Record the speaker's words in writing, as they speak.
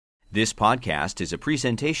This podcast is a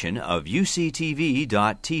presentation of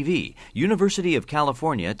UCTV.tv, University of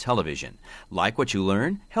California Television. Like what you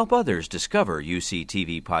learn? Help others discover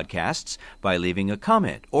UCTV podcasts by leaving a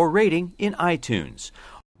comment or rating in iTunes.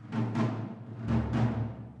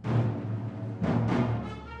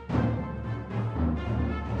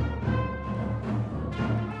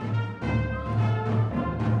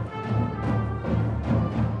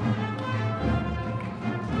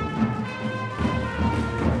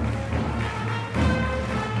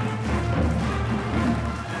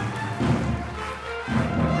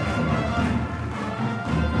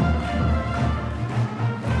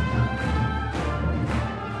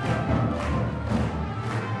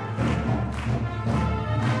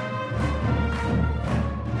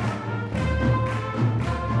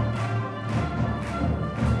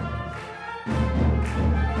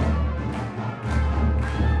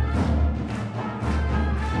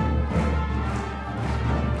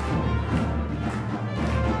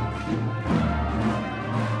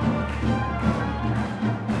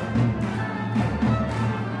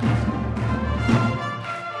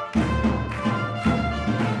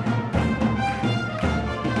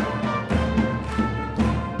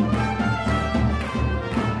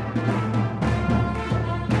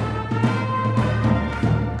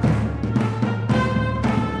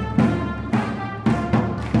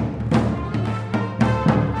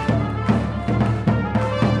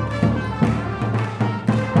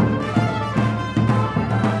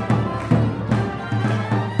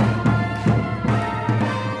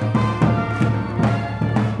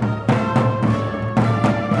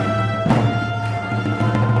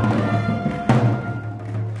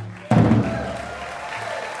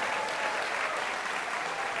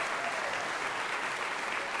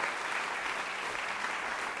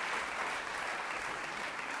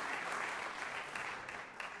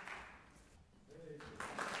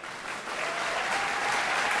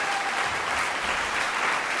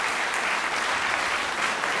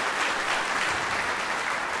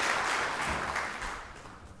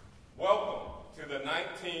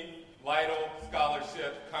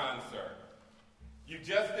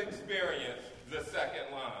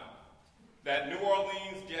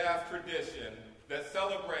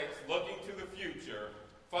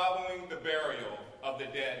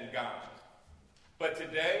 But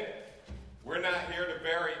today, we're not here to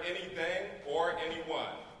bury anything or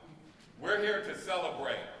anyone. We're here to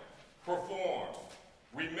celebrate, perform,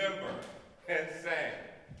 remember, and sing.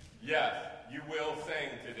 Yes, you will sing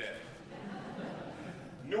today.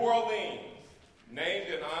 New Orleans,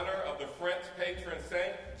 named in honor of the French patron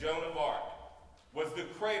saint Joan of Arc, was the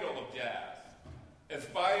cradle of jazz.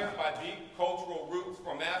 Inspired by deep cultural roots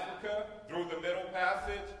from Africa through the Middle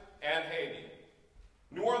Passage and Haiti.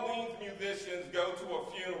 New Orleans musicians go to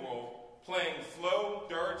a funeral playing slow,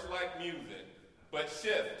 dirge-like music, but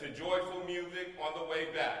shift to joyful music on the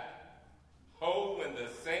way back. "Ho, when the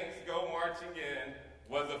saints go marching in"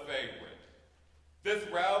 was a favorite. This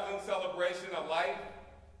rousing celebration of life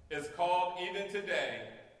is called, even today,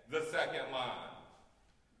 the second line.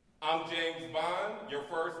 I'm James Bond, your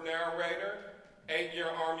first narrator, 8-year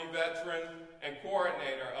Army veteran, and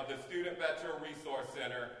coordinator of the Student Veteran Resource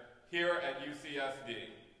Center here at UCSD.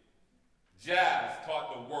 Jazz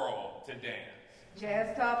taught the world to dance.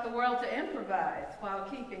 Jazz taught the world to improvise while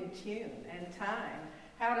keeping tune and time,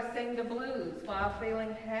 how to sing the blues while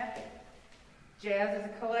feeling happy. Jazz is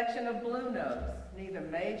a collection of blue notes, neither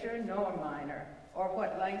major nor minor, or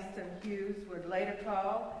what Langston Hughes would later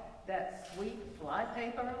call that sweet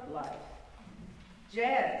flypaper of life.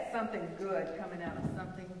 Jazz, something good coming out of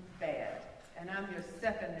something bad. And I'm your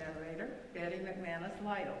second narrator, Betty McManus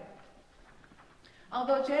Lytle.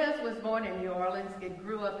 Although jazz was born in New Orleans, it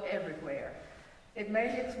grew up everywhere. It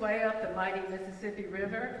made its way up the mighty Mississippi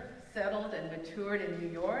River, settled and matured in New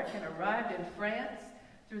York, and arrived in France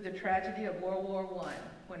through the tragedy of World War I,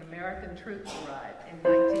 when American troops arrived in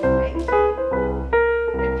 1918.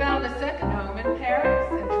 It found a second home in Paris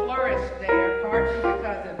and flourished there partly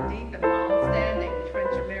because of deep and long-standing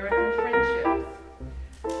French-American friendships.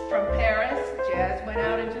 From Paris, jazz went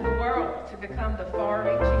out into the world to become the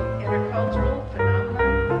far-reaching intercultural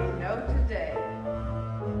phenomenon we know today.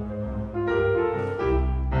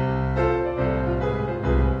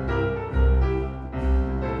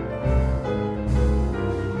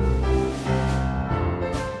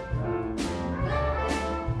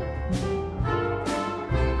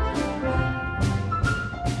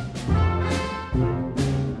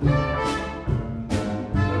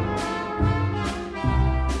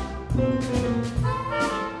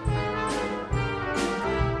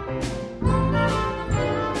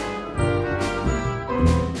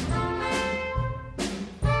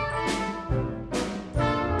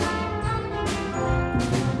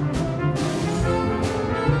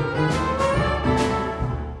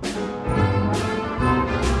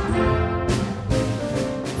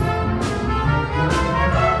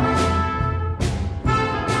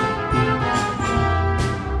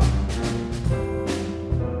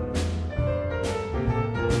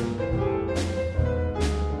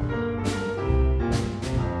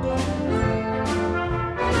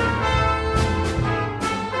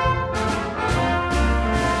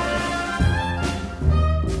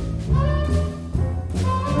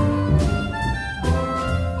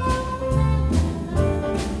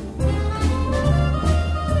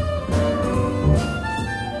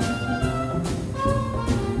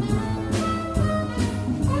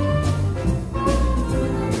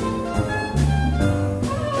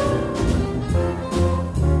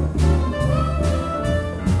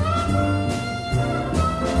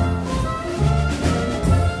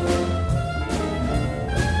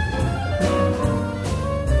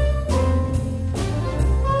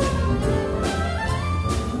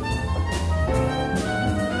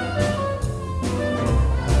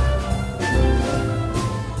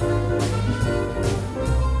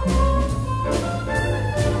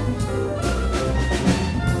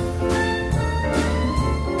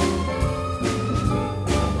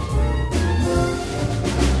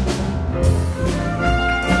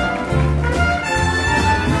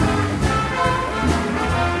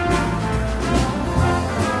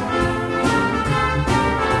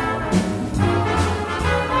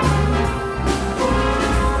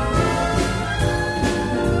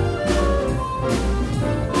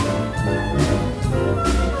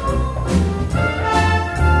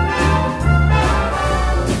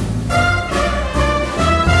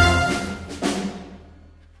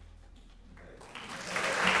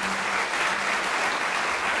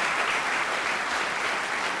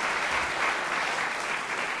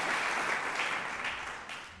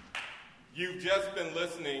 You've just been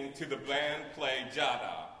listening to the band play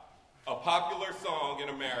Jada, a popular song in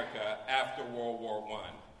America after World War I.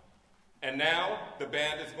 And now, the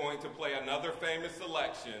band is going to play another famous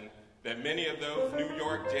selection that many of those New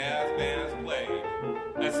York jazz bands played,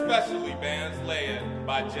 especially bands led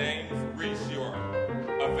by James Reese York,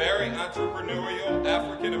 a very entrepreneurial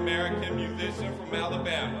African-American musician from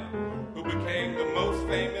Alabama who became the most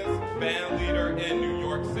famous band leader in New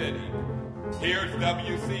York City. Here's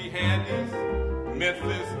W.C. Handy's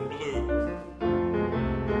Memphis Blues.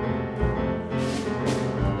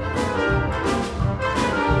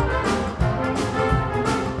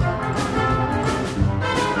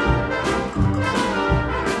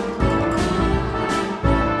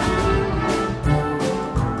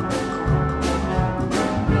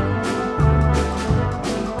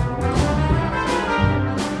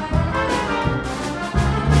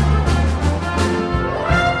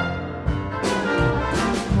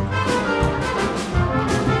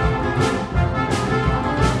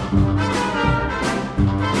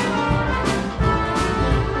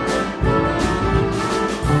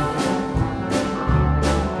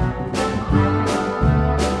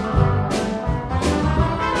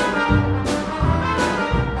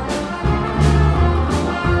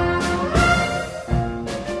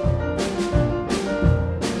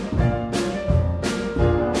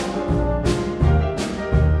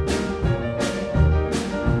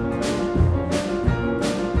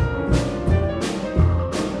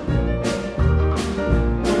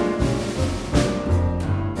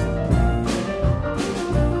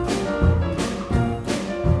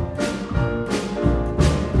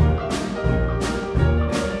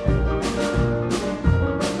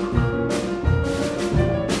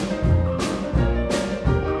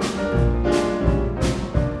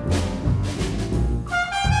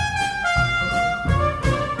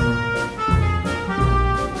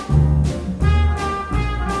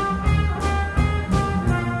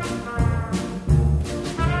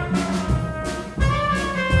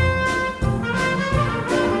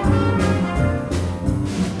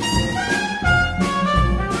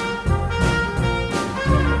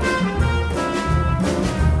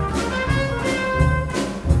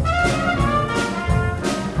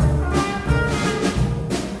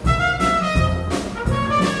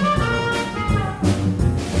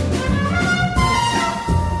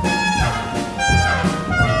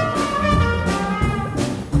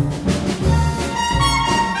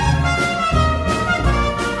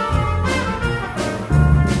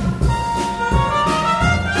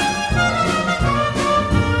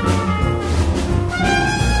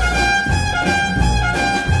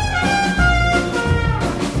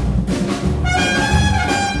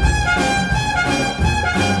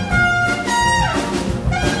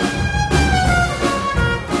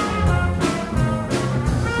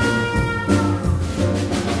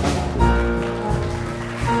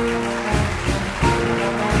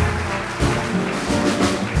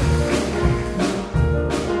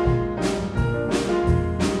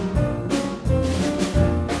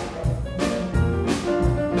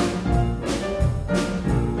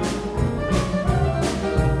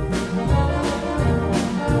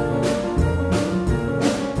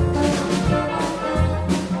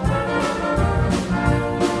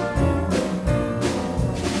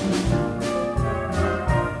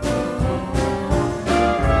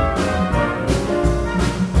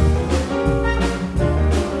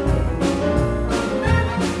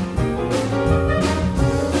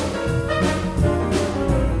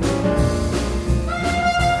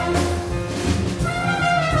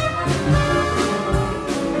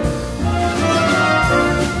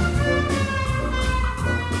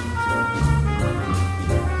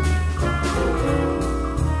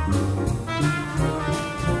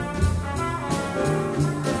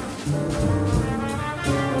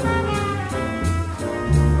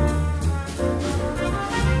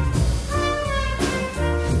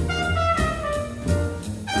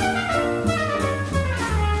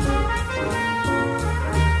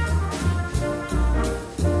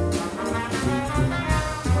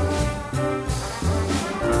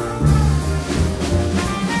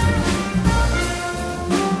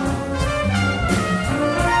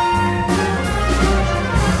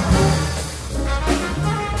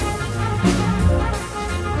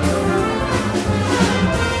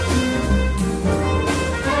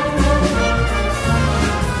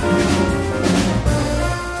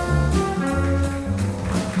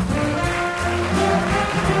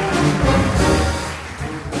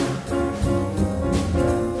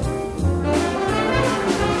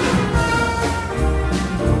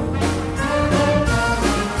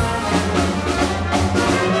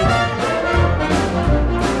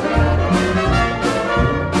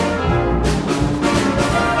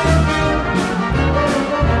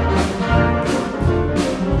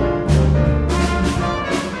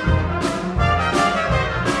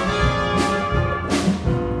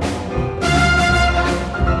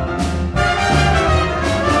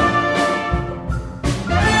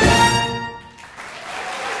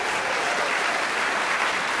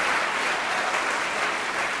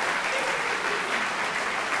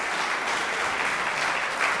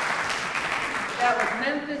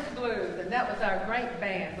 and that was our great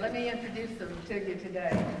band. Let me introduce them to you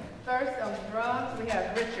today. First, on drums, we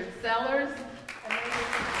have Richard Sellers. From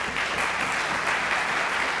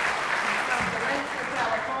Valencia,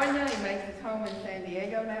 California. He makes his home in San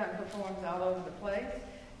Diego now and performs all over the place.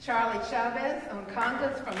 Charlie Chavez on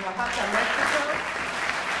congas from Oaxaca, Mexico.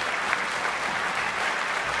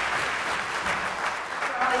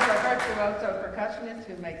 Charlie's a virtuoso percussionist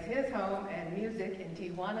who makes his home and music in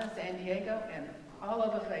Tijuana, San Diego, and all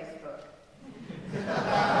over Facebook.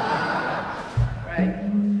 Right?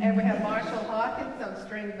 And we have Marshall Hawkins on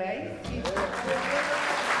string bass.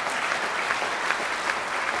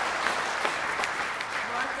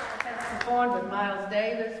 Marshall has performed with Miles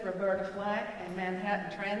Davis, Roberta Flack, and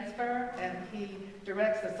Manhattan Transfer, and he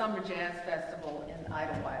directs the Summer Jazz Festival in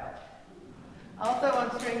Idlewild. Also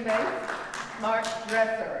on string bass, Mark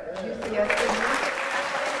Dresser, UCSD Music.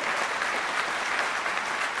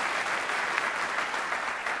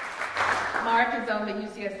 Mark is on the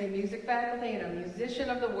UCSD Music faculty and a musician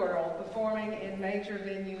of the world, performing in major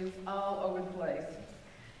venues all over the place.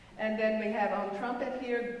 And then we have on trumpet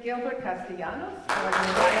here, Gilbert Castellanos.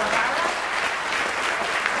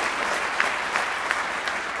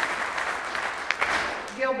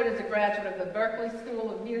 Gilbert is a graduate of the Berklee School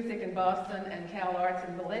of Music in Boston and Cal Arts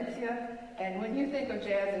in Valencia. And when you think of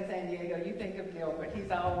jazz in San Diego, you think of Gilbert. He's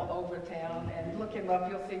all over town, and look him up,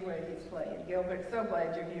 you'll see where he's playing. Gilbert, so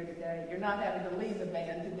glad you're here today. You're not having to leave the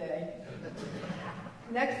band today.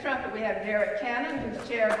 Next trumpet, we have Derek Cannon, who's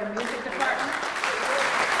chair of the music department.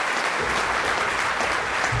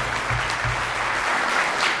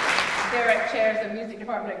 Derek chairs the music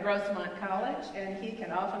department at Grossmont College, and he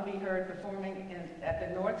can often be heard performing at the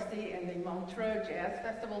North Sea and the Montreux Jazz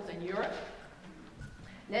Festivals in Europe.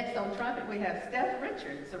 Next on trumpet, we have Steph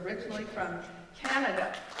Richards, originally from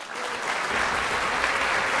Canada.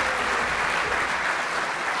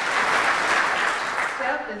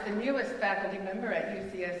 Steph is the newest faculty member at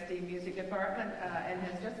UCSD Music Department and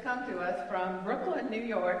has just come to us from Brooklyn, New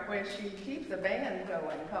York, where she keeps a band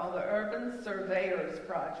going called the Urban Surveyors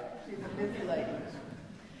Project. She's a busy lady.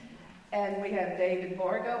 And we have David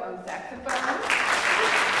Borgo on saxophone.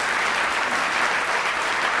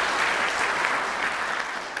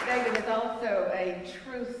 David is also a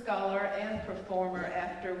true scholar and performer.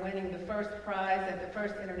 After winning the first prize at the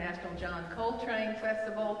first International John Coltrane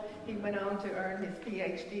Festival, he went on to earn his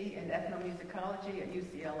PhD in ethnomusicology at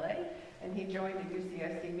UCLA, and he joined the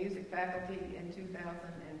UCSD music faculty in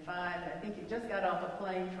 2005. I think he just got off a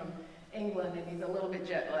plane from England, and he's a little bit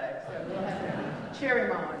jet lagged, so we'll have to cheer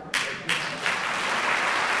him on.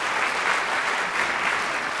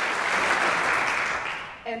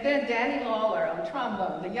 And then Danny Lawler on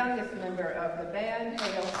trombone, the youngest member of the band,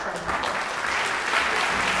 hails from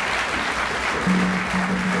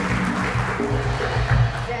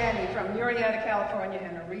Danny from Murrieta, California,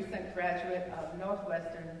 and a recent graduate of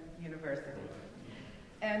Northwestern University.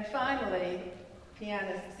 And finally,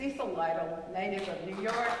 pianist Cecil Lytle, native of New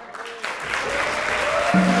York.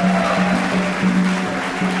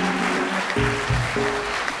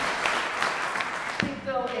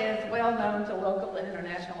 Cecil is well known to local and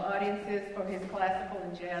international audiences for his classical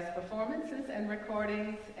and jazz performances and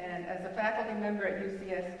recordings, and as a faculty member at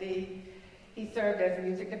UCSD, he served as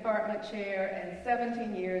music department chair and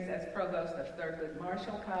 17 years as provost of Thurgood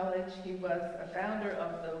Marshall College. He was a founder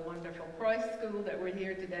of the wonderful Preuss School that we're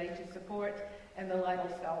here today to support, and the Lytle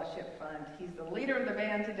Scholarship Fund. He's the leader of the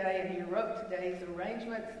band today, and he wrote today's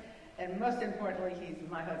arrangements, and most importantly, he's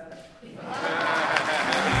my husband.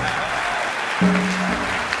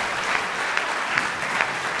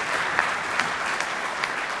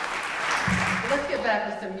 Let's get back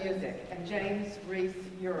to some music, and James Reese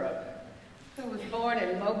Europe, who was born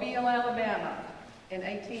in Mobile, Alabama in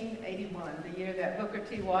 1881, the year that Booker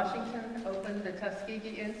T. Washington opened the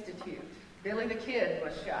Tuskegee Institute. Billy the Kid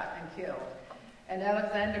was shot and killed, and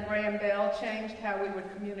Alexander Graham Bell changed how we would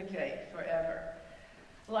communicate forever.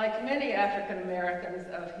 Like many African Americans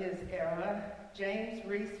of his era, James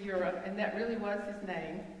Reese Europe, and that really was his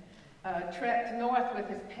name, trekked north with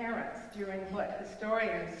his parents during what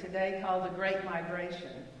historians today call the Great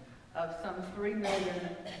Migration of some 3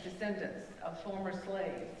 million descendants of former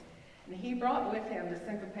slaves. And he brought with him the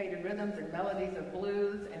syncopated rhythms and melodies of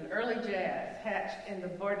blues and early jazz hatched in the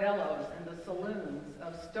bordellos and the saloons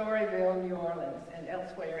of Storyville, New Orleans, and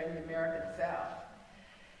elsewhere in the American South.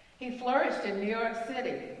 He flourished in New York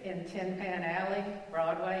City, in Tin Pan Alley,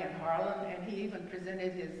 Broadway, and Harlem, and he even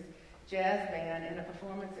presented his jazz band in a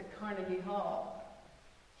performance at Carnegie Hall.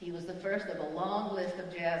 He was the first of a long list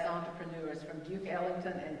of jazz entrepreneurs from Duke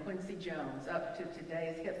Ellington and Quincy Jones up to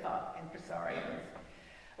today's hip-hop impresarios.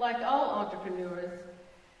 Like all entrepreneurs,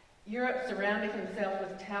 Europe surrounded himself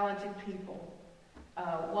with talented people,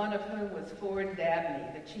 one of whom was Ford Dabney,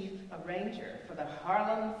 the chief arranger for the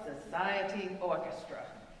Harlem Society Orchestra.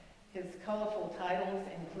 His colorful titles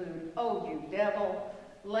include Oh You Devil,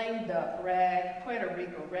 Lame Duck Rag, Puerto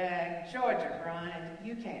Rico Rag, Georgia Grind,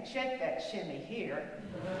 You Can't Shake That Shimmy Here,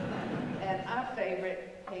 and our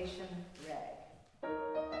favorite, Haitian Rag.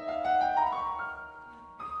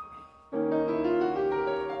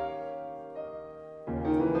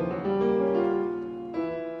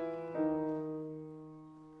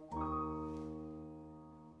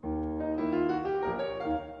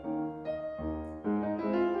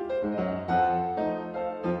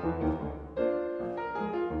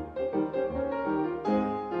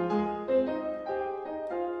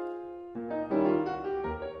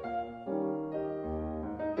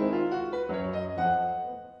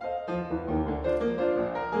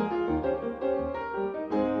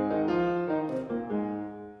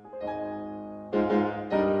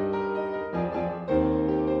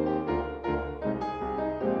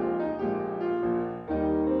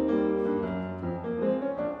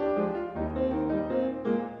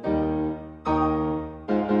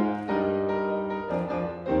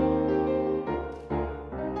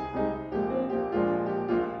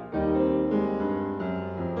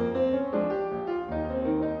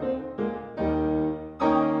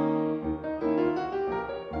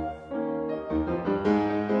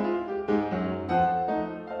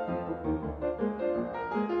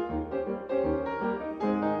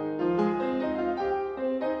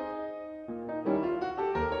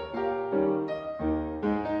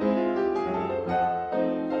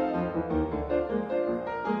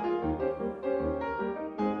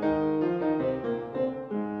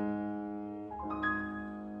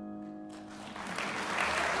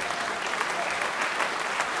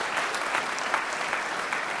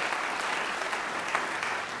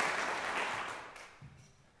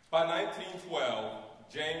 By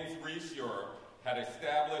 1912, James Reese Europe had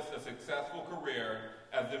established a successful career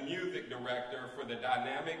as the music director for the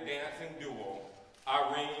dynamic dancing duo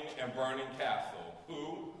Irene and Vernon Castle,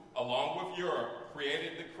 who, along with Europe,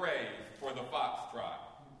 created the craze for the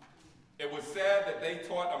foxtrot. It was said that they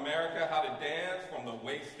taught America how to dance from the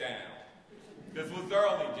waist down. This was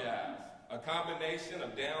early jazz, a combination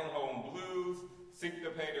of down-home blues,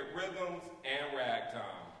 syncopated rhythms, and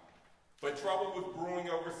ragtime. But trouble was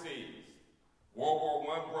brewing overseas. World War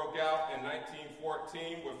I broke out in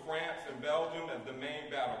 1914 with France and Belgium as the main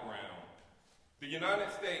battleground. The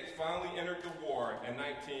United States finally entered the war in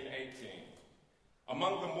 1918.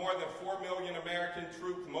 Among the more than 4 million American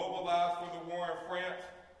troops mobilized for the war in France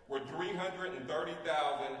were 330,000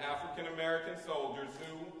 African American soldiers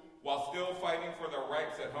who, while still fighting for their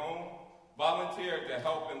rights at home, volunteered to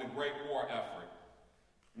help in the Great War effort.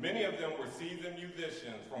 Many of them were seasoned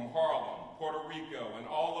musicians from Harlem, Puerto Rico, and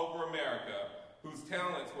all over America whose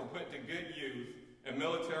talents were put to good use in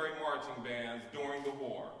military marching bands during the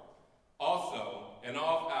war. Also, in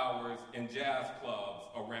off hours in jazz clubs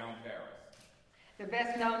around Paris. The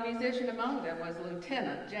best-known musician among them was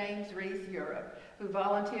Lieutenant James Reese Europe, who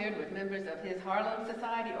volunteered with members of his Harlem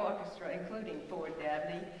Society Orchestra, including Ford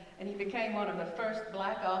Dabney, and he became one of the first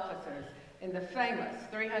black officers in the famous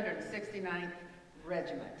 369th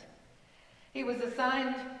Regiment. He was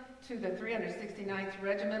assigned to the 369th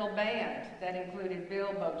Regimental Band that included Bill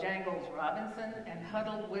Bojangles Robinson and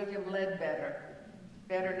Huddle William Ledbetter,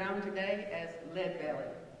 better known today as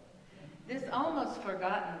Leadbelly. This almost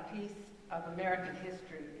forgotten piece of American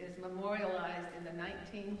history is memorialized in the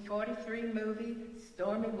 1943 movie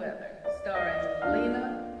Stormy Weather, starring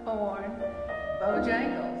Lena Horne,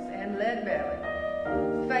 Bojangles, and Leadbelly.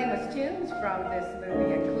 Famous tunes from this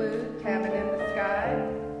movie include Cabin in the Sky,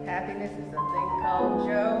 Happiness is a Thing Called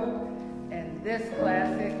Joe, and this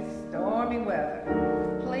classic, Stormy Weather.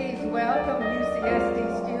 Please welcome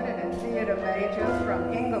UCSD student and theater major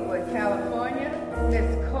from Inglewood, California,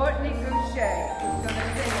 Miss Courtney Goucher, who's going to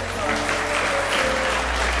sing it for us.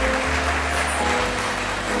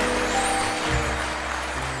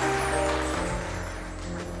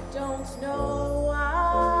 Don't know why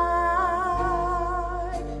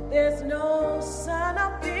there's no sun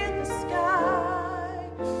up in the sky,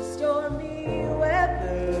 stormy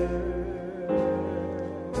weather,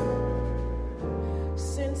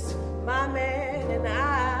 since my man and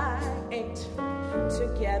I ain't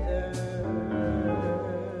together.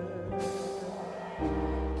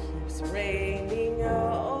 Keeps raining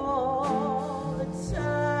all the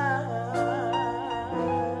time.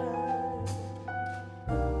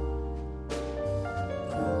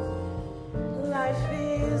 Life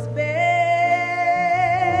is bare,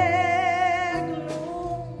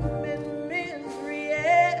 gloom and misery,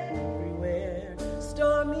 yeah.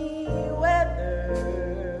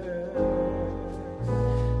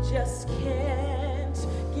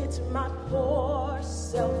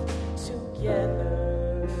 yourself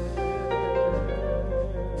together.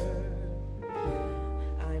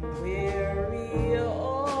 I'm weary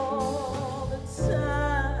all the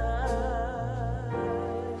time,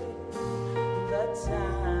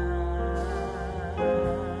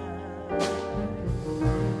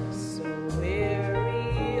 so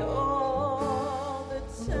weary all the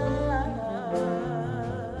time.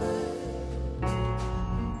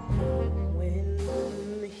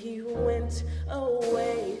 When he went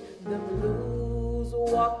away, the blues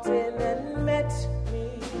walked in and met me.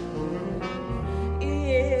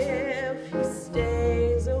 If he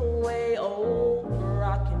stays away, old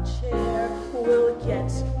rocking chair will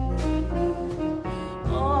get me.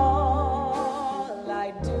 All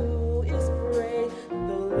I do is pray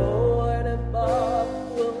the Lord above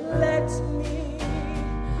will let me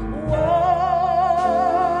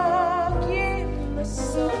walk in the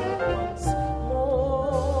sun once more.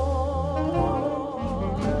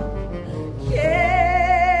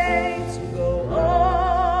 Can't go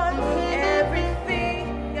on,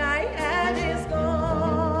 everything I had is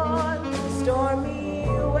gone. Stormy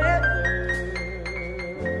weather,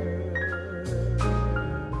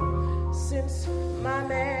 since my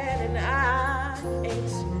man and I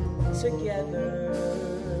ain't together.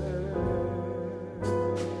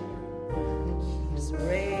 Keeps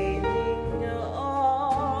raining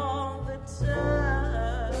all the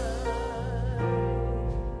time.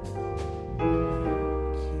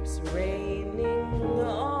 Keeps raining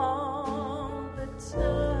all the time.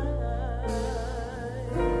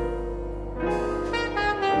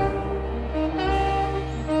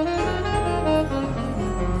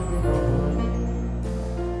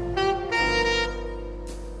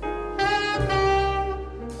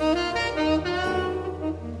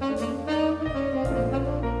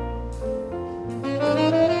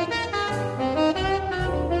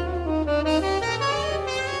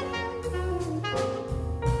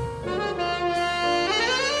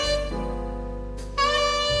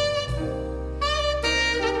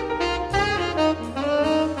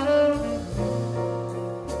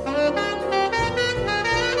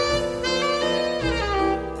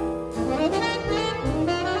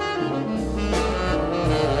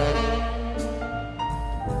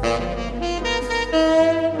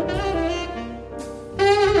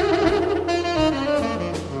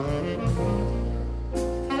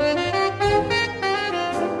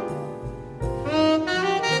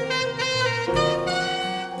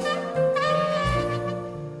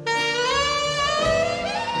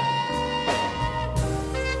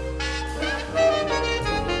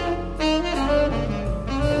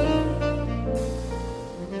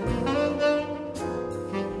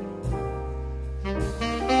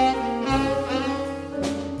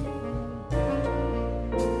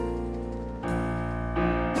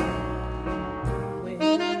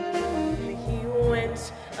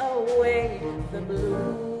 The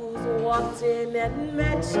blues walked in and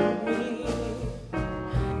met me.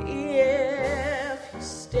 If he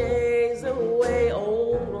stays away,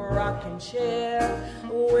 old rocking chair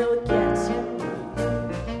will get me.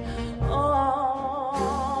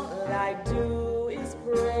 All I do is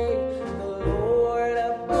pray the Lord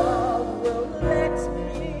above will let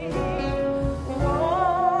me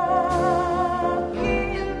walk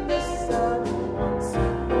in the sun once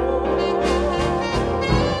more.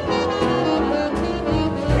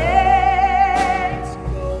 Let's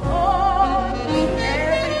go on,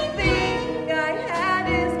 everything I had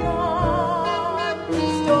is gone.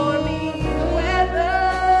 Stormy weather,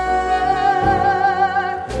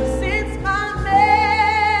 since my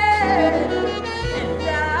man and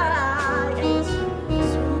I ain't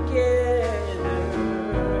together.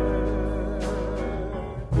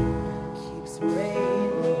 Keeps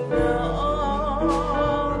raining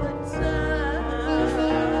all the time.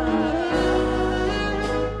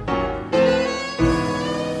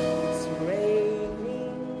 It's raining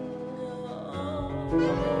all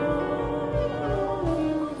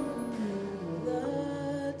the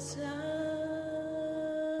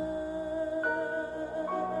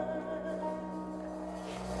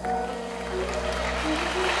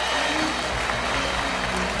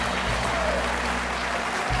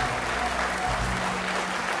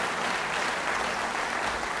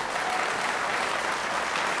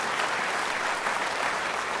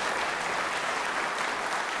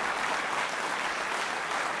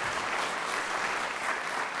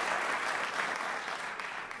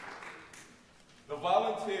The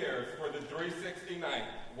volunteers for the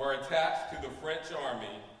 369th were attached to the French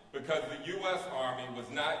Army because the U.S. Army was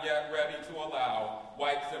not yet ready to allow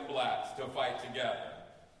whites and blacks to fight together.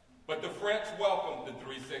 But the French welcomed the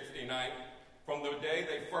 369th from the day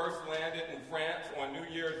they first landed in France on New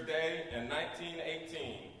Year's Day in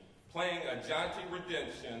 1918, playing a jaunty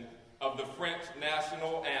rendition of the French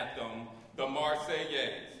national anthem, the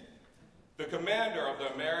Marseillaise. The commander of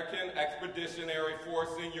the American Expeditionary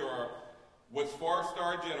Force in Europe was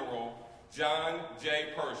four-star General John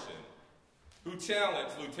J. Pershing, who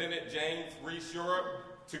challenged Lieutenant James Reese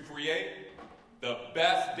Europe to create the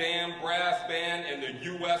best damn brass band in the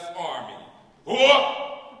U.S. Army.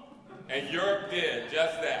 And Europe did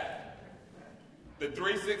just that. The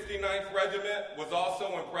 369th Regiment was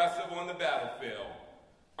also impressive on the battlefield,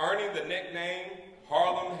 earning the nickname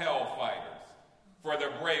Harlem Hellfighters for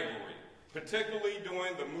their bravery, particularly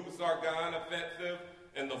during the Meuse-Argonne offensive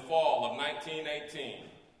in the fall of 1918.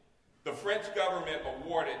 The French government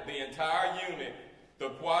awarded the entire unit the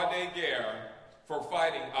Croix de Guerre for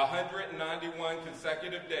fighting 191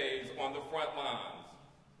 consecutive days on the front lines,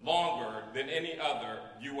 longer than any other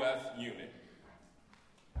U.S. unit.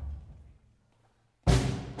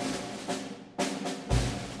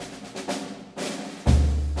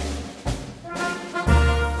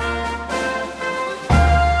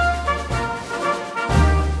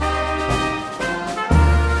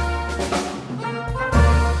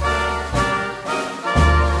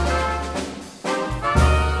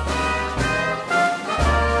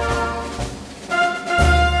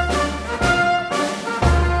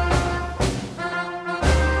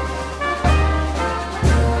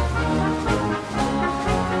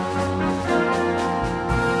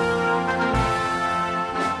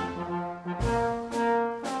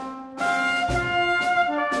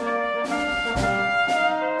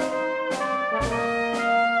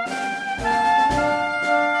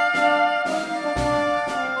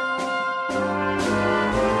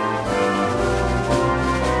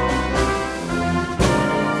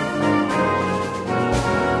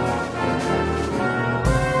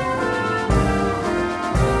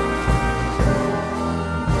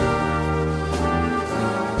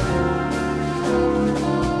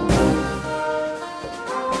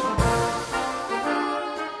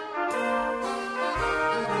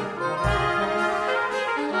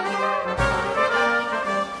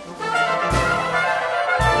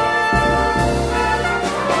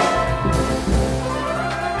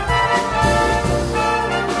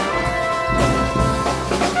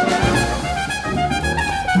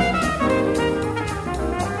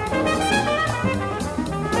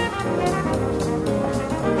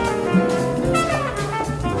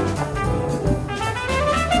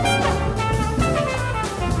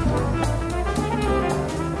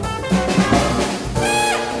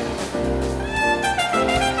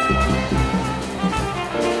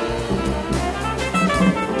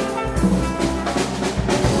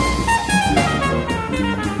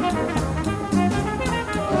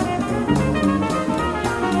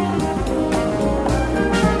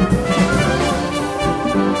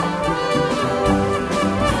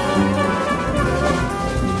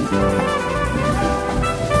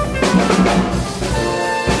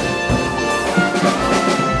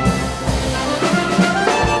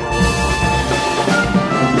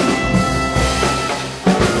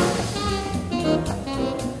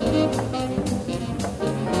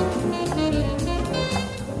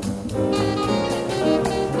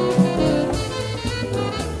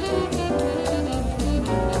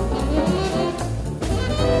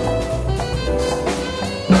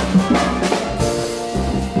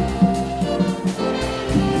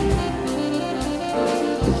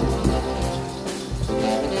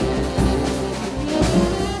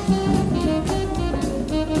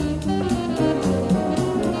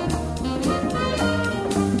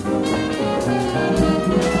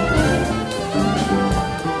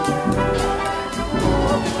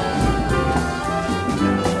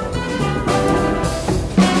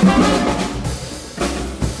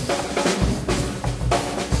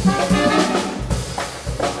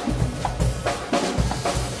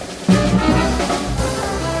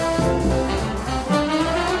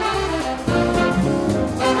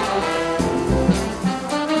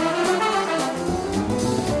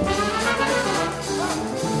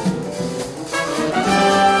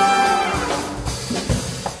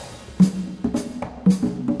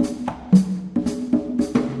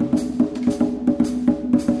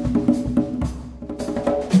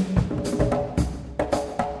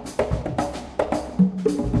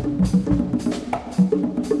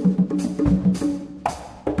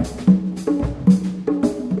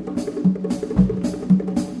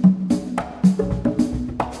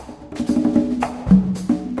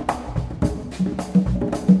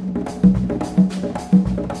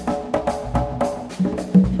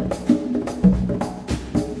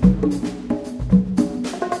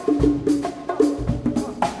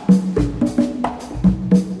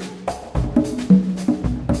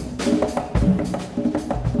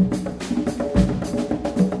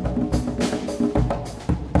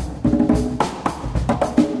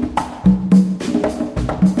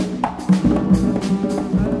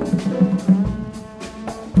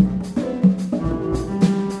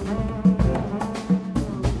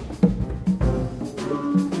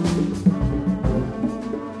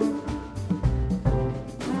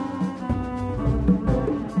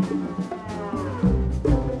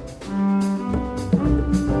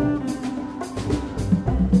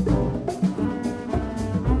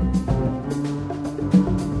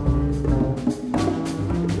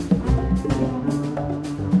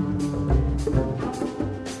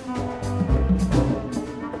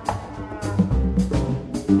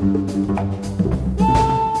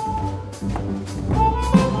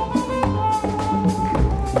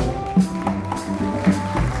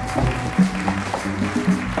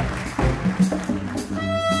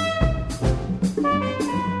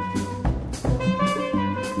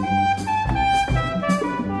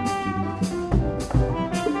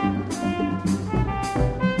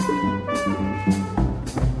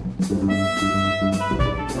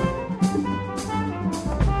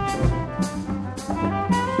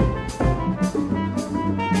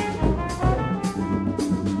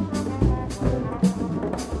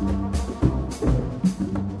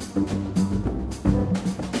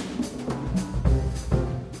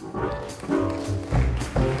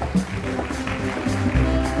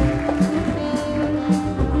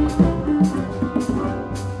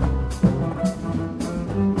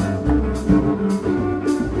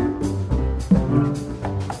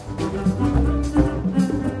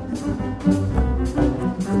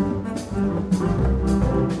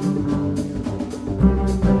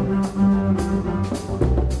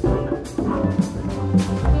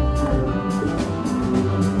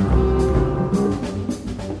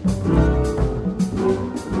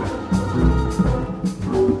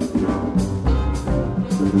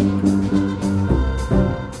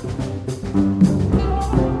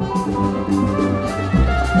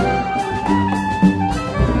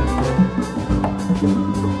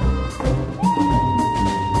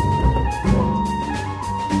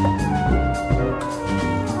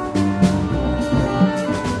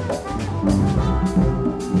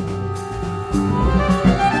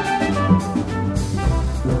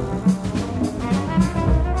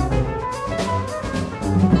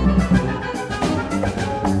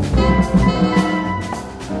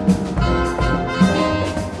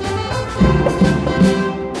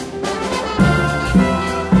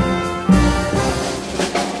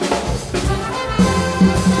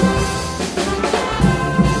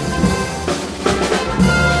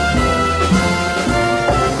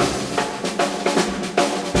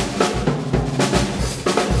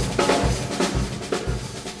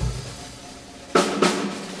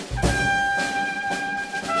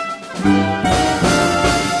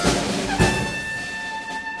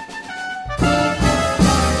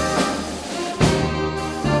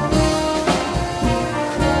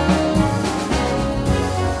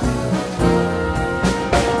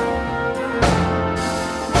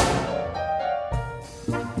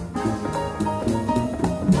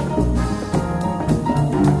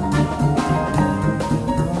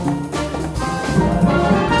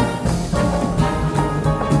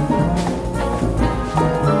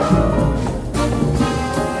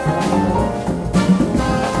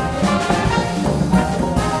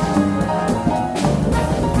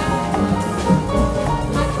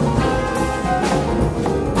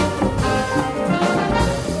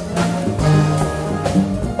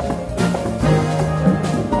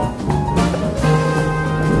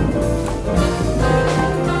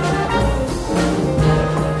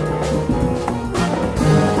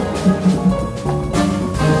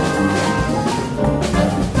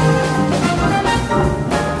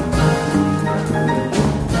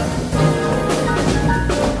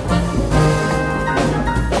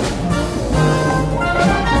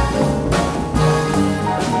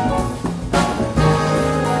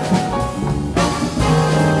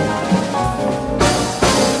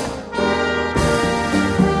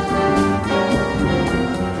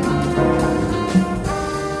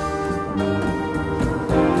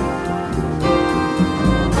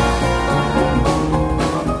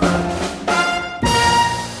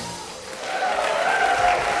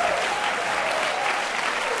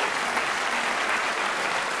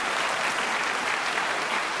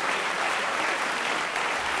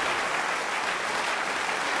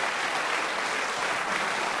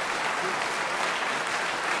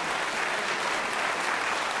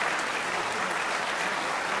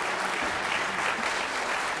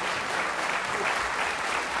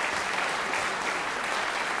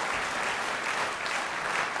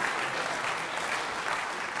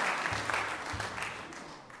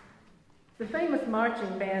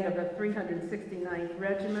 marching band of the 369th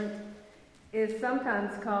Regiment is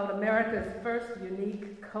sometimes called America's first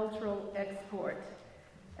unique cultural export.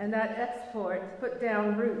 And that export put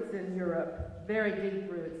down roots in Europe, very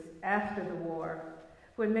deep roots, after the war,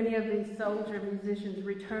 when many of these soldier musicians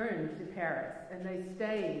returned to Paris, and they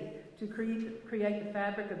stayed to create the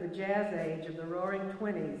fabric of the jazz age of the Roaring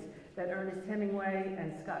Twenties that Ernest Hemingway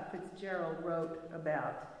and Scott Fitzgerald wrote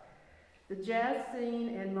about. The jazz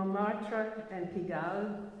scene in Montmartre and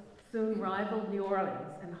Pigalle soon rivaled New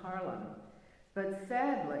Orleans and Harlem. But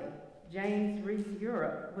sadly, James Reese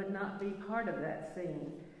Europe would not be part of that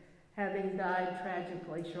scene, having died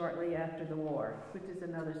tragically shortly after the war, which is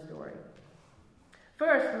another story.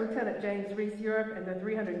 First, Lieutenant James Reese Europe and the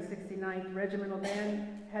 369th Regimental Band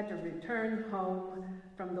had to return home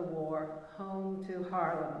from the war, home to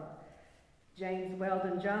Harlem. James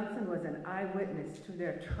Weldon Johnson was an eyewitness to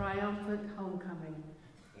their triumphant homecoming.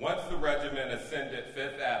 Once the regiment ascended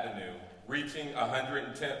Fifth Avenue, reaching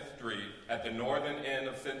 110th Street at the northern end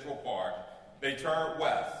of Central Park, they turned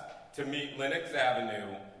west to meet Lenox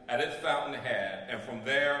Avenue at its fountainhead, and from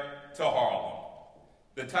there to Harlem.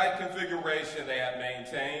 The tight configuration they had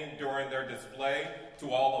maintained during their display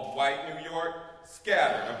to all of white New York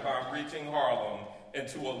scattered upon reaching Harlem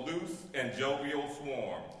into a loose and jovial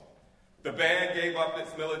swarm. The band gave up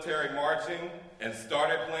its military marching and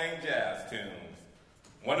started playing jazz tunes.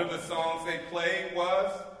 One of the songs they played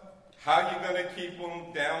was How You Gonna Keep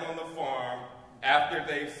Them Down on the Farm After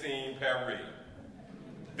They've Seen Paris.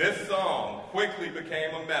 This song quickly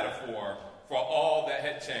became a metaphor for all that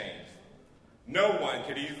had changed. No one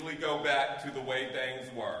could easily go back to the way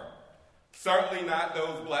things were. Certainly not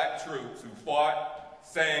those black troops who fought,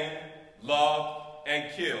 sang, loved,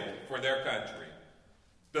 and killed for their country.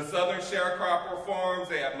 The southern sharecropper farms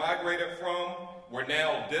they had migrated from were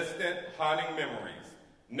now distant, haunting memories,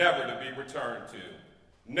 never to be returned to,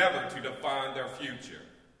 never to define their future.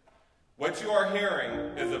 What you are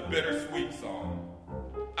hearing is a bittersweet song,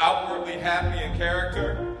 outwardly happy in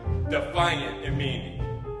character, defiant in meaning.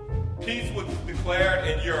 Peace was declared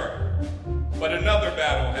in Europe, but another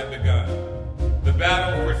battle had begun, the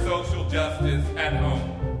battle for social justice at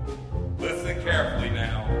home. Listen carefully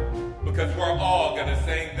now, because we're all going to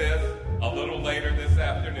sing this a little later this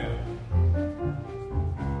afternoon.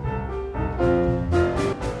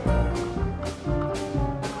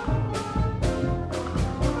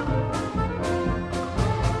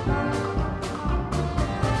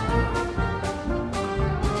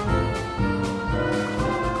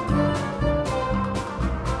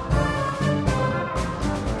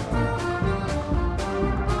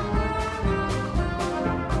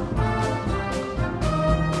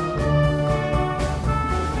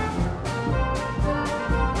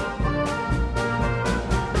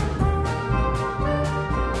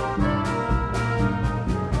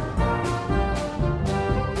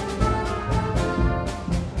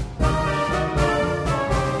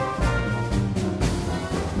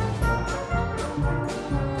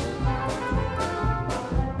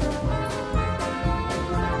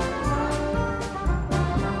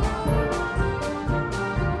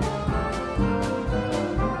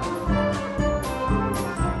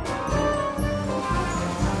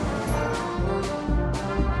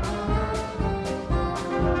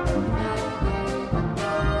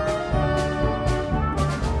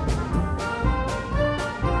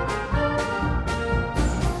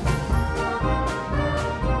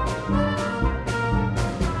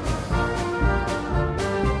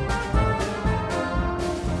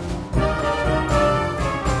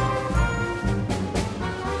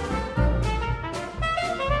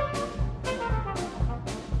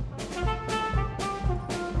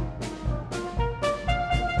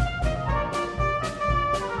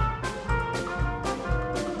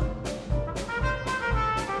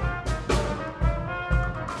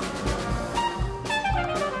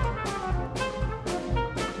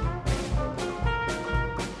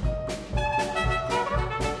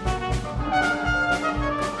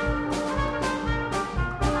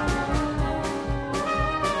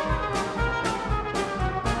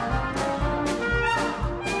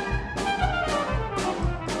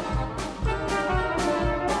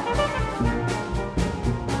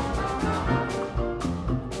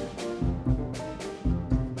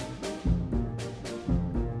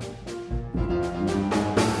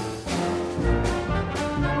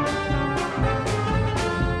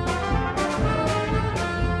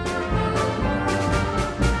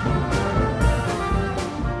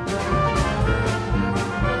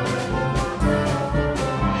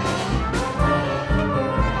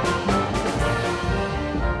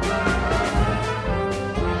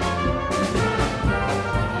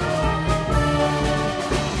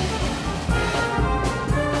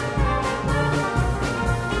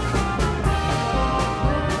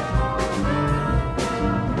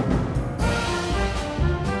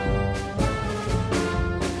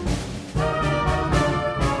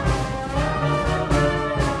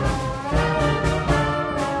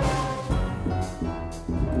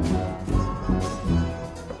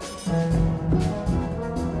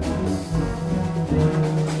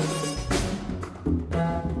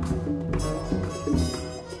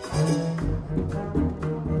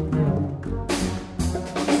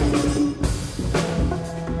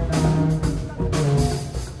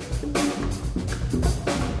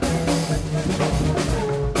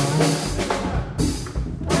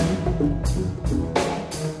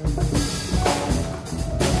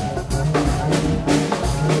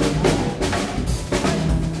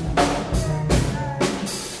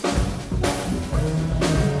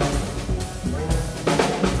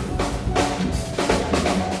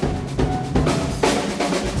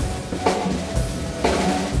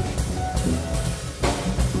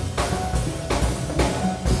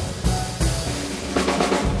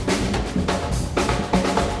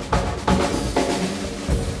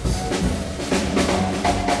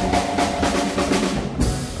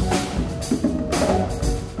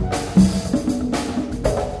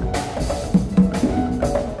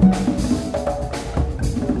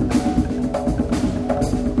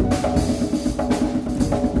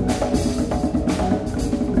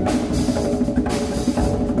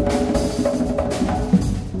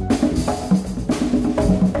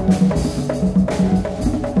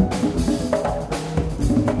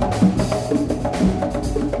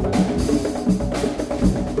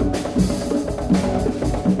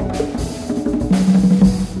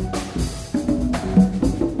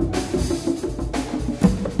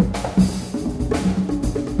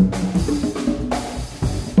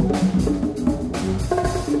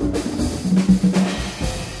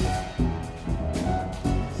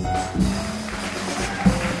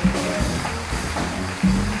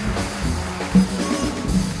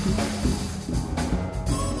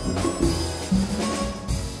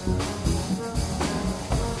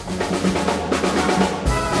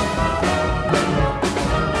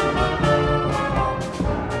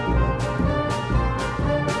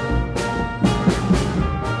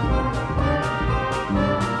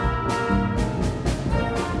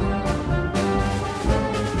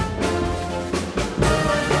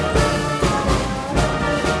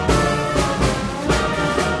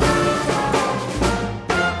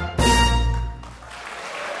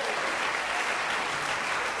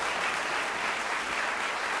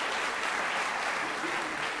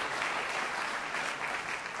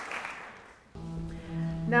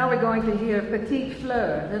 Now we're going to hear Petite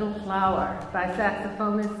Fleur, Little Flower, by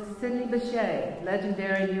saxophonist Sidney Bechet,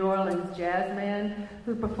 legendary New Orleans jazz man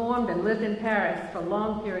who performed and lived in Paris for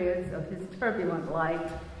long periods of his turbulent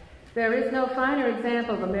life. There is no finer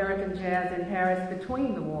example of American jazz in Paris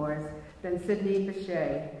between the wars than Sidney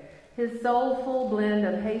Bechet. His soulful blend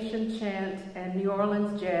of Haitian chant and New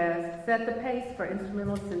Orleans jazz set the pace for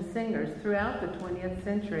instrumentalists and singers throughout the 20th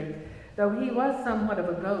century, though he was somewhat of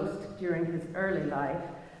a ghost during his early life,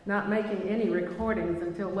 not making any recordings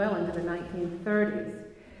until well into the 1930s.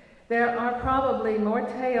 There are probably more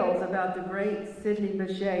tales about the great Sidney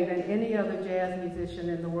Bechet than any other jazz musician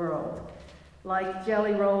in the world. Like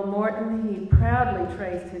Jelly Roll Morton, he proudly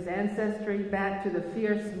traced his ancestry back to the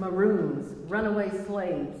fierce Maroons, runaway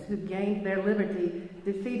slaves who gained their liberty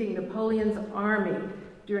defeating Napoleon's army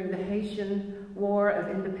during the Haitian War of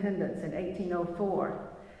Independence in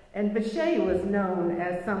 1804. And Bechet was known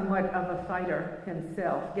as somewhat of a fighter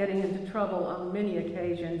himself, getting into trouble on many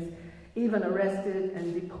occasions, even arrested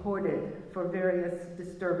and deported for various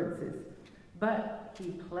disturbances. But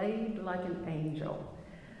he played like an angel.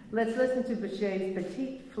 Let's listen to Bechet's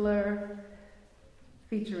Petite Fleur,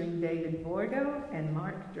 featuring David Borgo and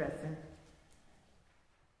Mark Dresser.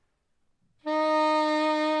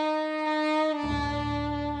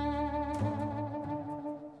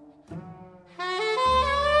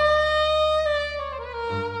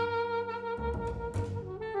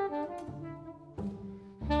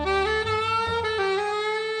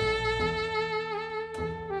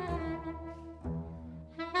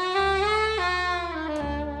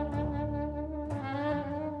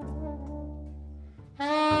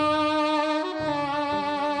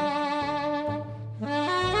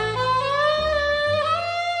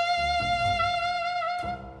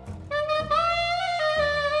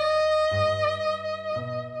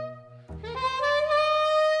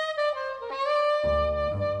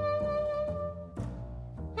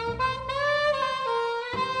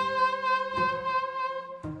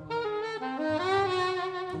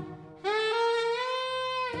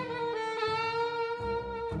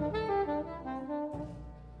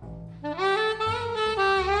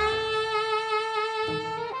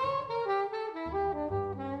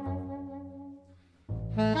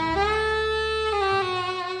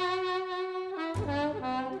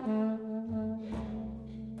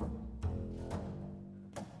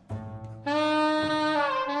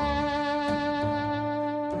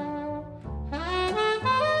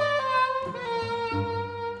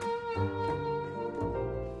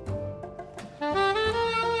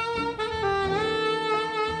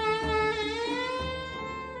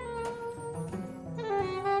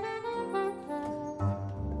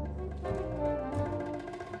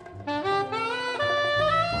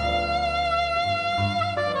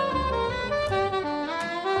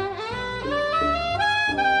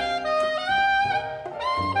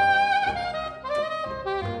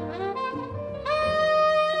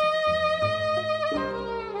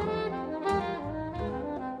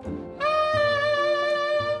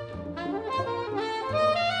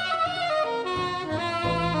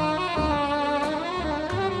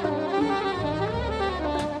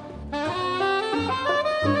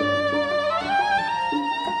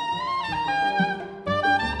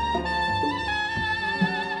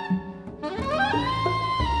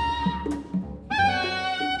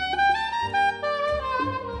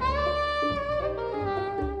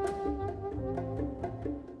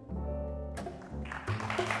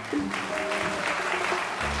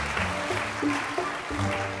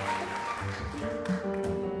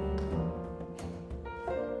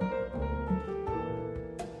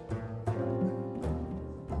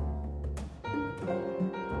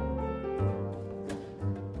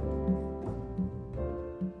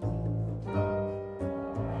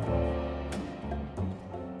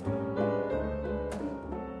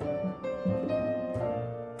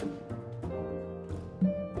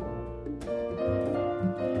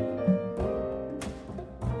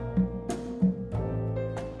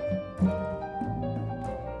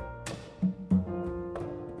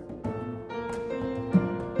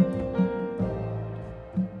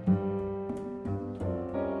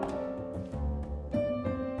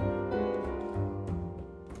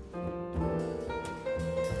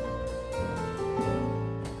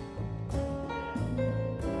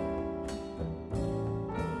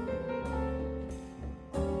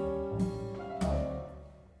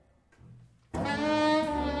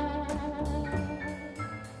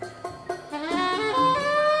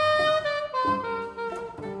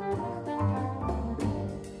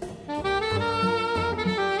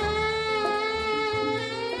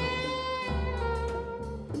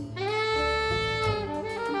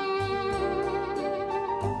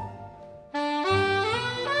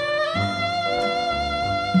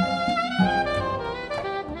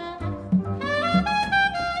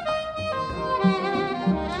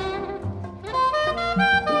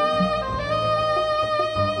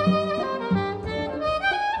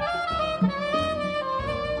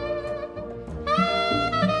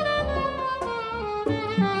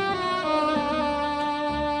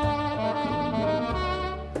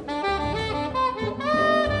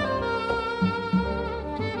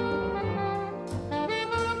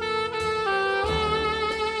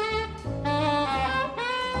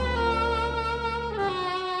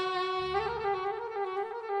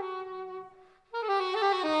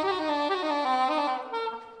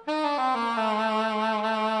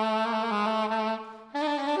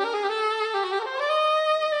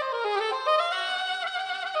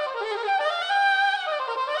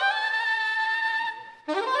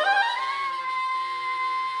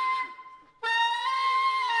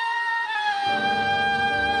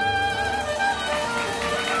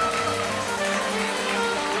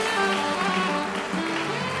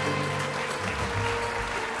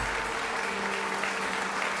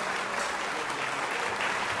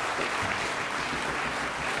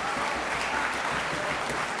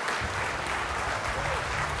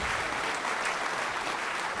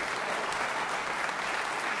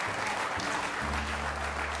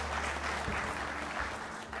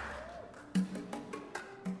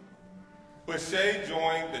 Bechet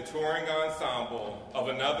joined the touring ensemble of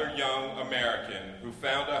another young American who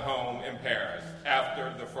found a home in Paris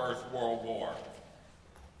after the First World War.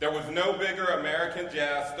 There was no bigger American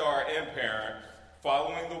jazz star in Paris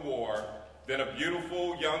following the war than a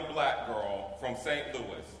beautiful young black girl from St.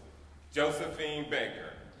 Louis, Josephine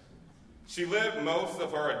Baker. She lived most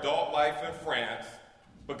of her adult life in France,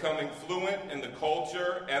 becoming fluent in the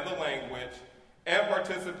culture and the language, and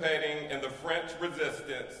participating in the French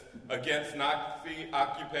resistance against Nazi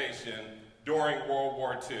occupation during World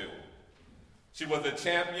War II. She was a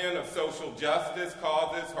champion of social justice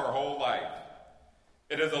causes her whole life.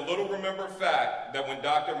 It is a little remembered fact that when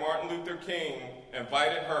Dr. Martin Luther King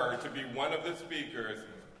invited her to be one of the speakers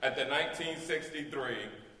at the 1963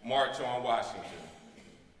 March on Washington,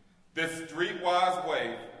 this streetwise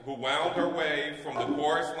waif who wound her way from the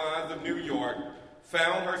chorus lines of New York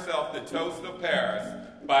found herself the toast of Paris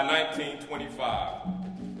by 1925.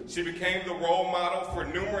 She became the role model for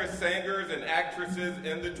numerous singers and actresses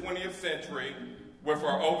in the 20th century with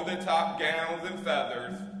her over-the-top gowns and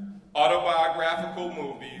feathers, autobiographical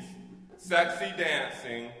movies, sexy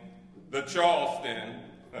dancing, the Charleston,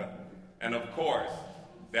 and of course,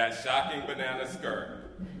 that shocking banana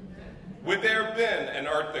skirt. Would there have been an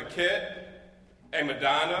Eartha Kitt, a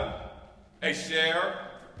Madonna, a Cher,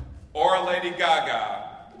 or a Lady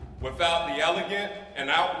Gaga without the elegant and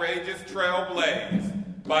outrageous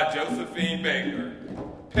trailblaze by Josephine Baker,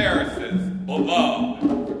 Paris's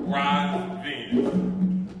beloved Bronze Venus?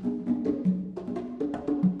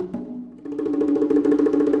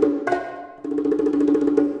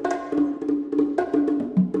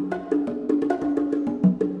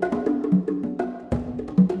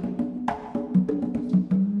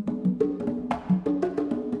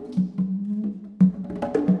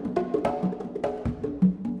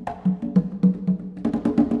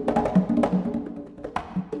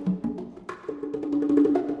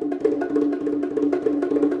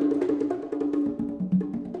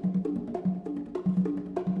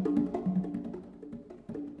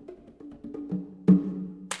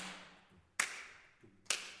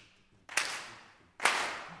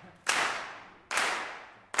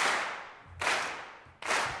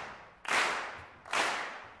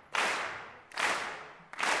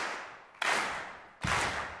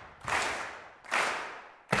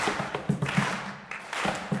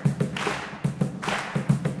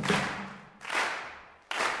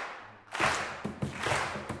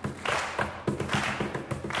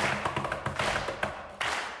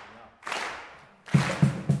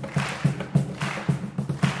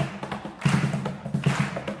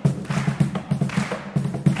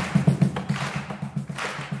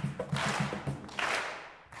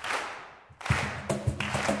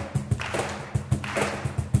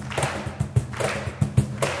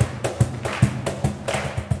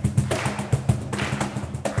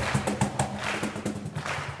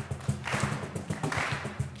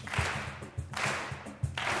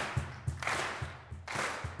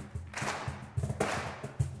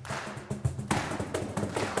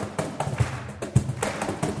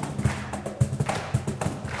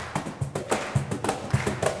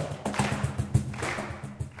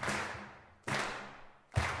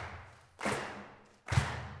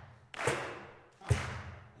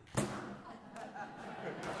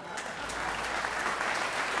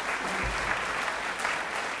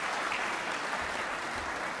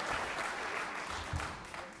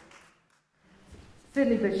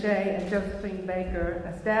 Sidney Bechet and Josephine Baker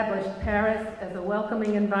established Paris as a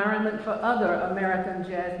welcoming environment for other American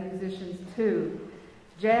jazz musicians too.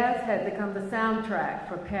 Jazz had become the soundtrack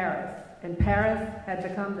for Paris, and Paris had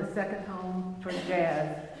become the second home for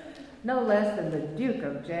jazz. No less than the Duke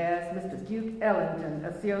of Jazz, Mr. Duke Ellington,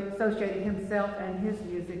 associated himself and his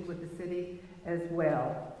music with the city as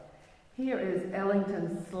well. Here is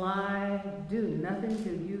Ellington's sly, "Do Nothing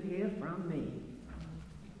Till You Hear From Me."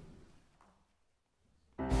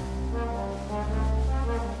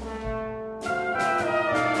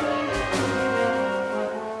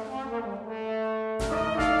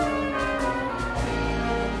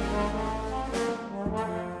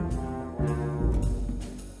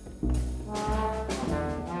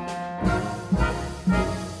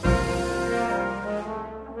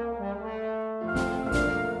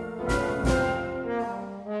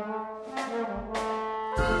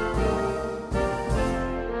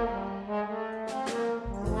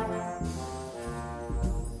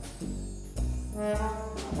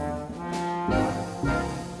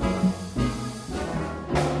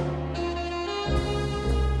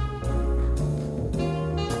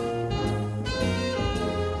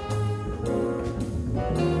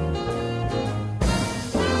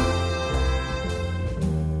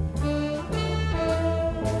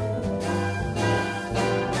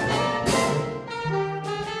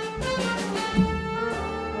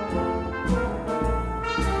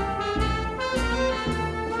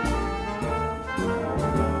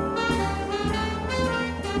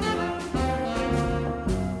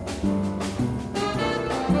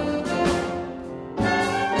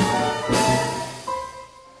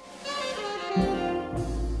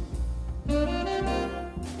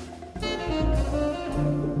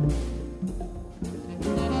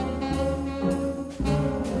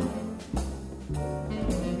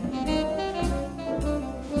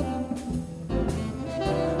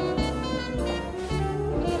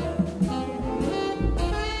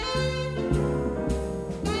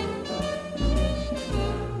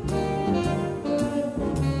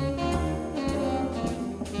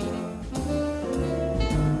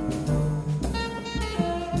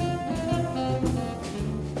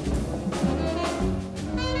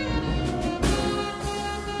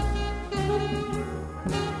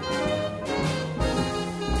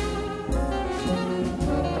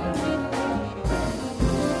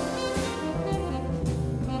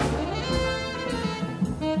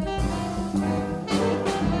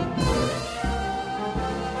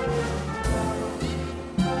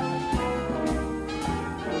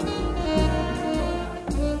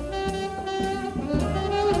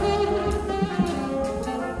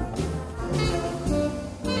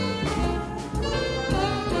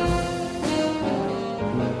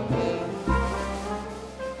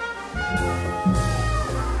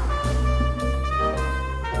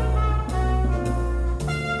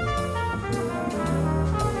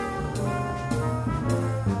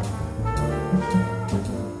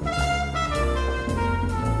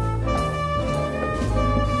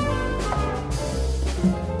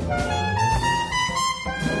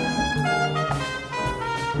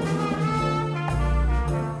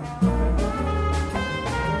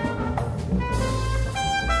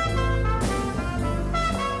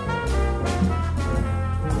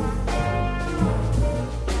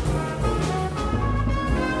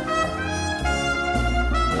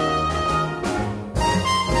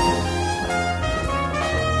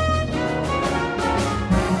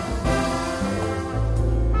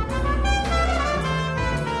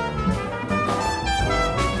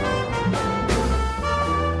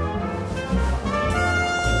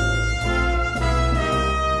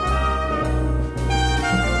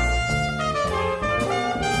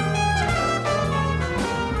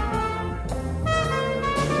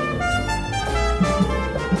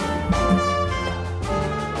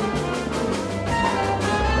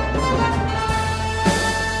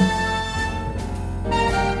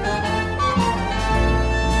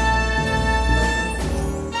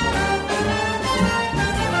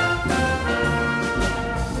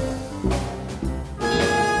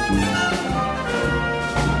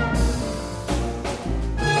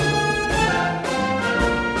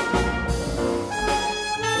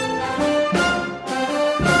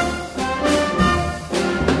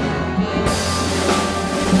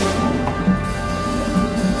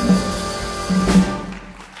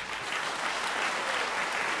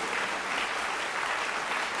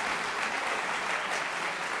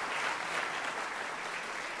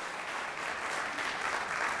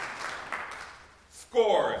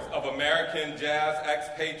 Scores of American jazz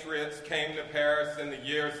expatriates came to Paris in the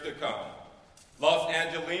years to come. Los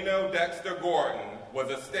Angelino Dexter Gordon was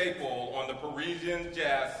a staple on the Parisian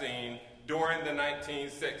jazz scene during the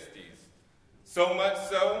 1960s. So much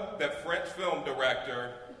so that French film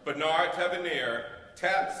director Bernard Tavernier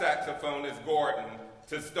tapped saxophonist Gordon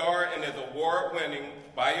to star in his award-winning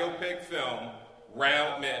biopic film,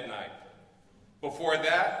 Round Midnight. Before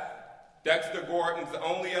that, Dexter Gordon's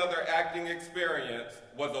only other acting experience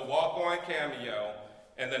was a walk-on cameo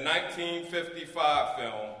in the 1955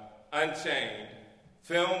 film, Unchained,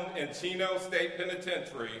 filmed in Chino State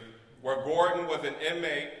Penitentiary, where Gordon was an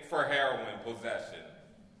inmate for heroin possession.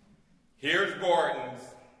 Here's Gordon's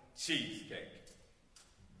Cheesecake.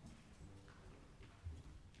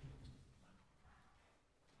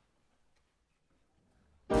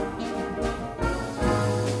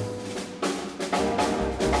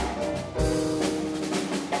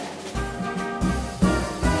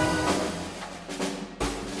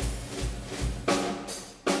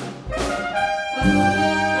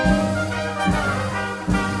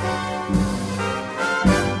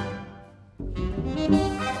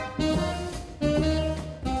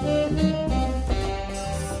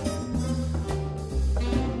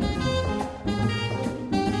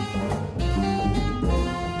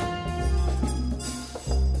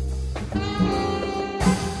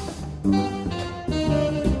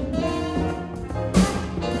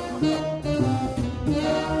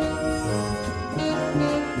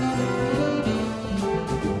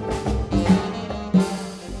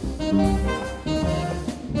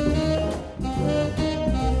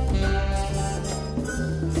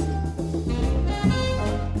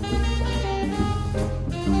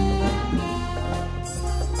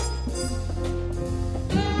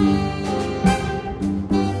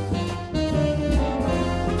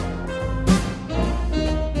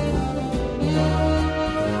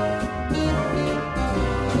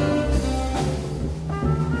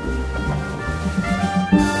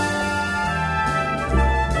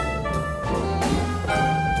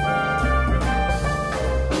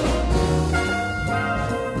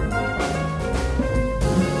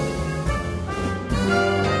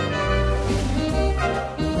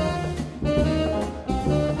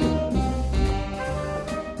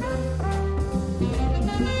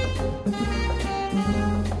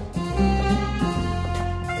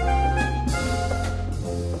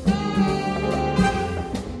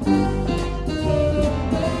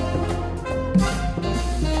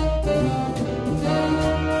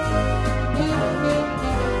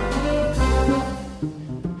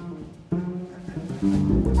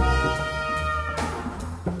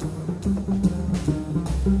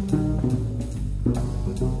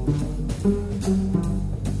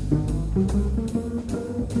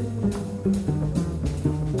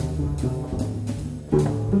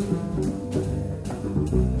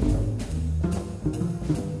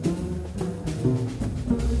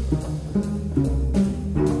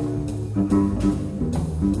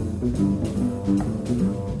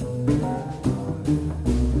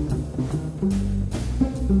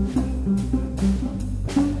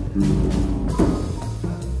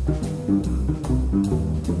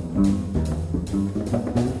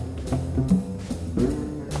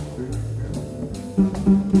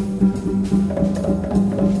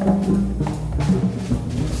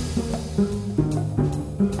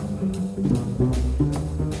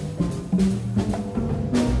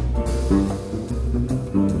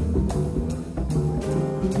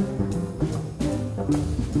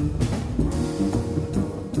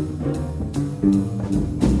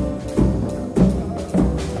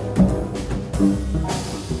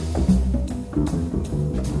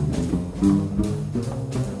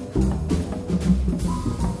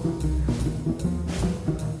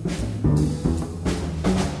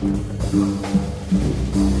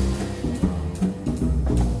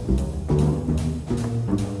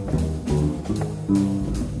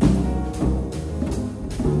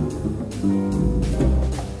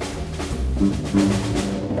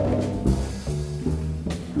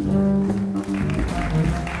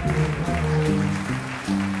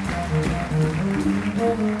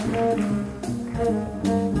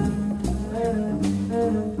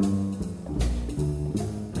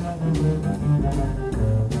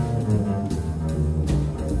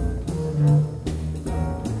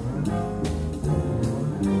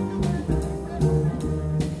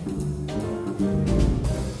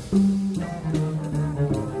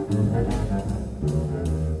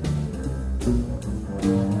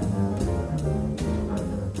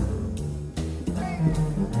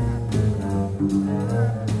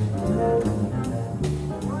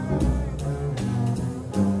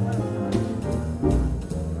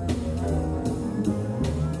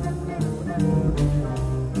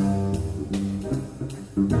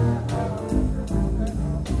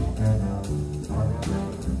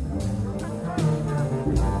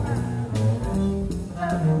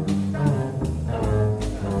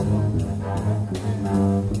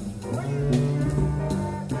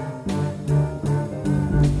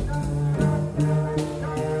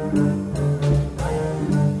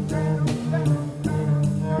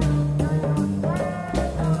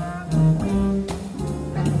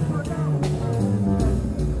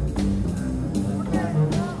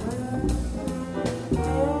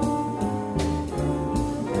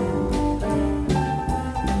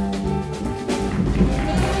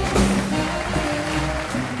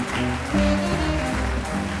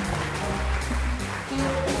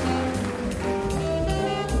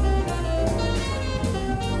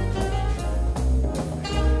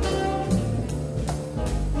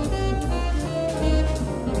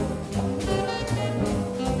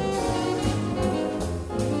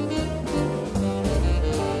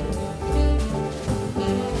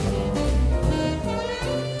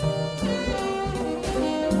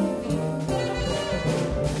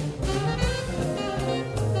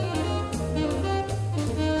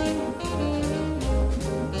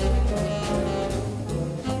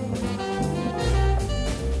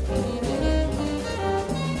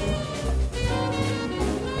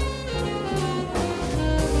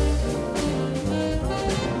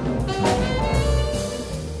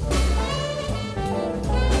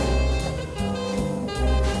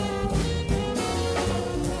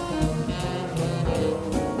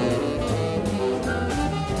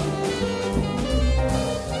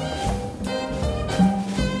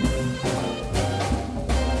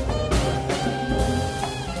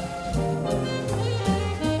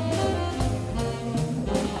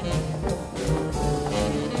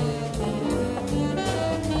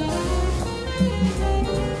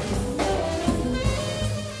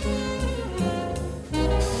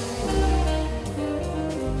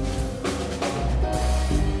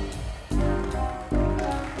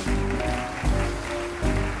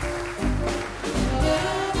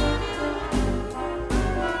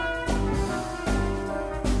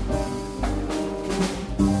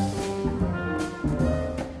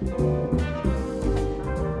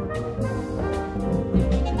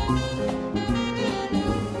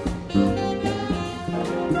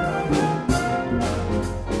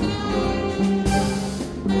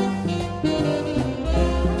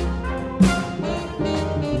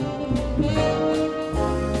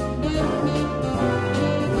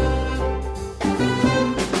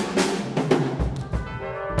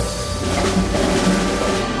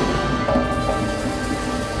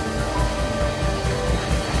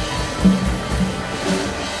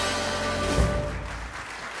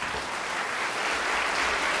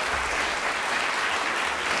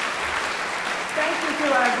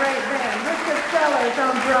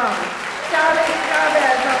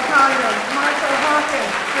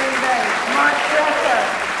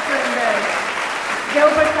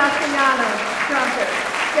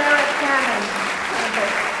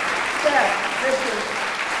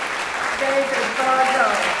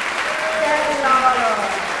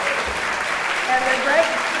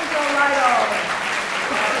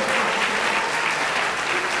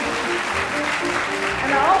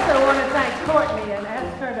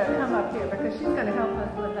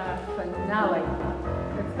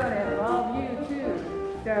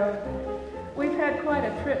 quite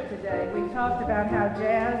a trip today. We talked about how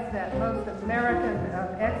jazz, that most American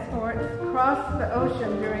of exports, crossed the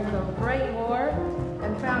ocean during the Great War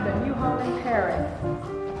and found a new home in Paris.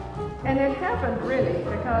 And it happened really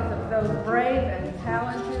because of those brave and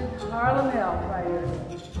talented Harlem Hell players.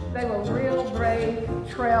 They were real brave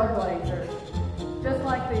trailblazers, just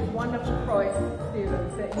like these wonderful Preuss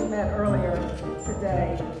students that you met earlier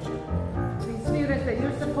today. These students that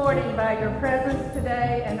you're supporting by your presence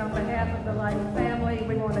today, and on behalf of the Light family,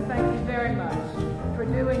 we want to thank you very much for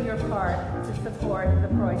doing your part to support the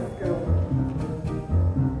Preuss School.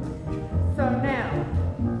 So now,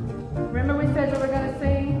 remember we said we were going to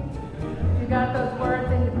sing? You got those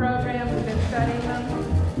words in your program, we've been studying them,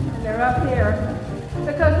 and they're up here.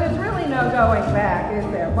 Because there's really no going back, is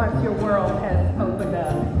there, once your world has opened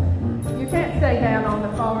up. You can't stay down on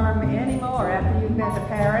the farm anymore after you've been to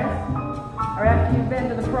Paris, or after you've been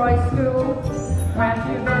to the Preuss School, or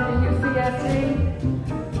after you've been to UCSD.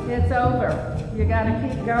 It's over. You got to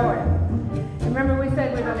keep going. Remember we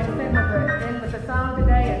said we're going to end with the song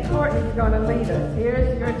today, and Courtney's going to lead us.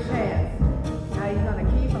 Here's your chance. Now he's going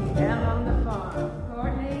to keep them down on the farm.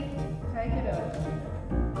 Courtney, take it over.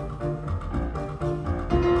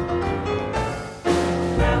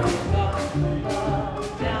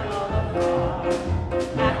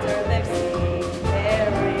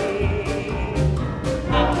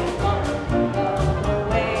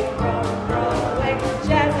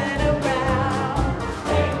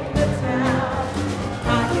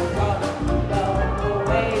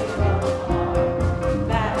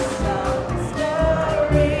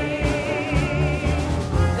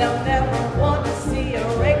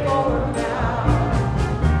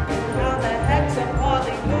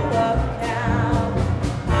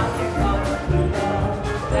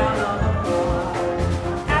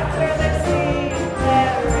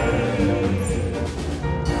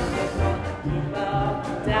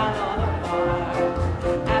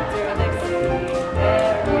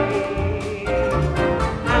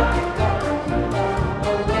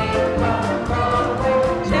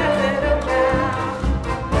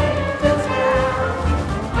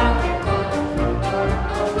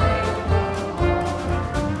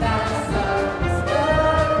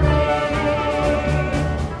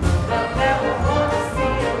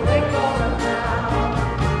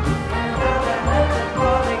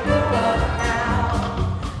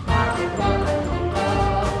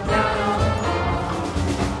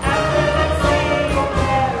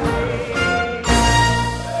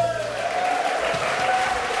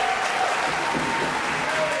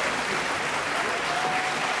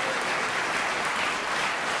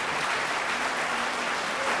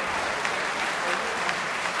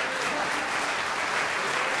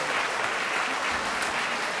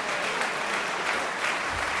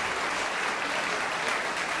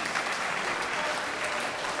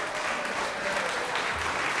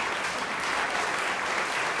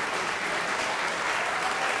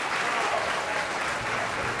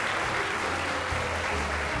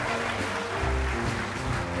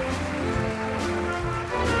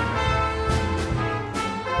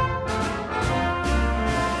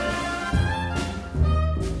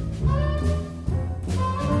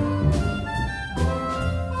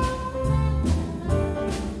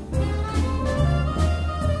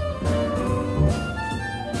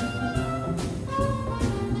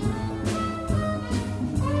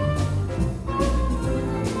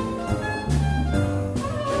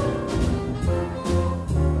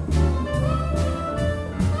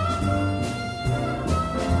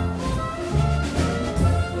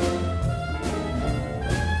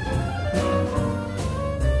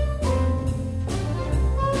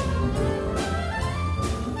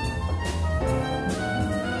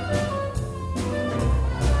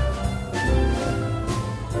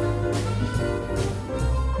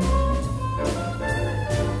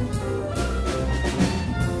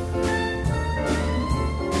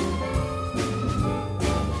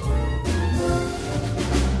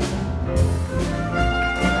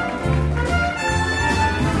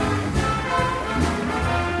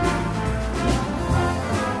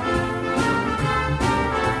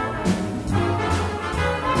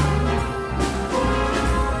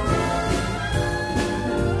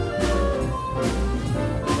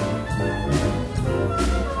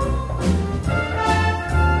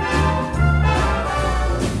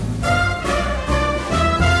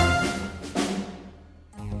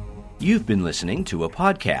 You've been listening to a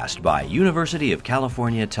podcast by University of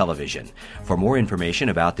California Television. For more information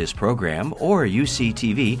about this program or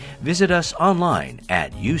UCTV, visit us online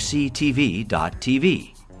at uctv.tv.